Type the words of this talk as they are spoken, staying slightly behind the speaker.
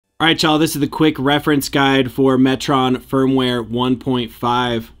All right, y'all, this is the quick reference guide for Metron Firmware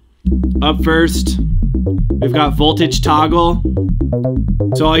 1.5. Up first, we've got voltage toggle.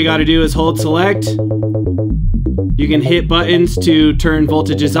 So all you got to do is hold select. You can hit buttons to turn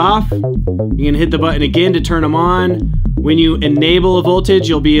voltages off. You can hit the button again to turn them on. When you enable a voltage,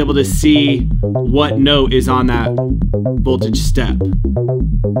 you'll be able to see what note is on that voltage step.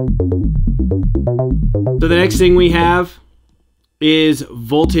 So the next thing we have is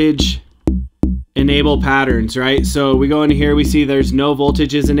voltage enable patterns, right? So we go into here, we see there's no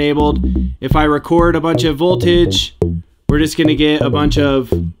voltages enabled. If I record a bunch of voltage, we're just gonna get a bunch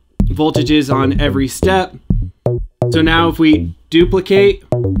of voltages on every step. So now if we duplicate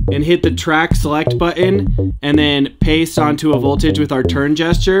and hit the track select button and then paste onto a voltage with our turn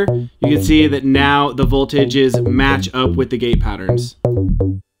gesture, you can see that now the voltages match up with the gate patterns.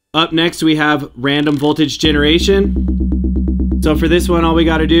 Up next we have random voltage generation. So for this one, all we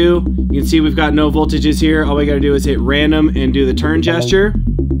gotta do, you can see we've got no voltages here. All we gotta do is hit random and do the turn gesture.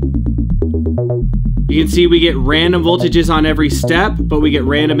 You can see we get random voltages on every step, but we get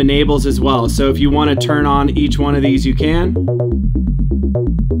random enables as well. So if you wanna turn on each one of these, you can.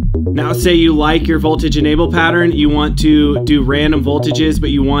 Now say you like your voltage enable pattern, you want to do random voltages, but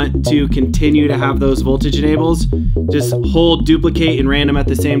you want to continue to have those voltage enables. Just hold duplicate and random at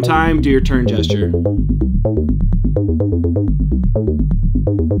the same time, do your turn gesture.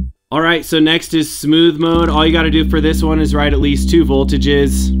 All right, so next is smooth mode. All you gotta do for this one is write at least 2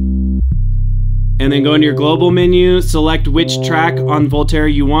 voltages. And then go into your global menu, select which track on Voltaire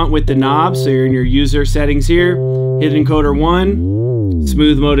you want with the knob. So you're in your user settings here, hit encoder 1,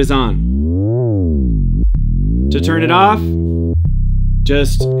 smooth mode is on. To turn it off,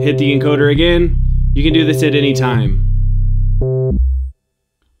 just hit the encoder again. You can do this at any time. All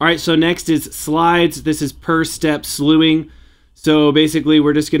right, so next is slides. This is per step slewing. So basically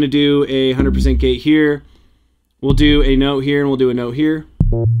we're just gonna do a 100% gate here. We'll do a note here and we'll do a note here.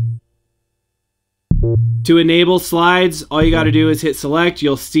 To enable slides, all you gotta do is hit select.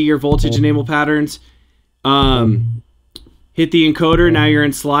 You'll see your voltage enable patterns. Hit the encoder, now you're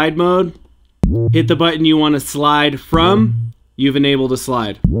in slide mode. Hit the button you wanna slide from. You've enabled a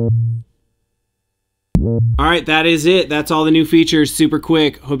slide. All right, that is it. That's all the new features, super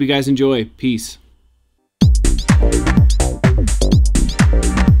quick. Hope you guys enjoy. Peace.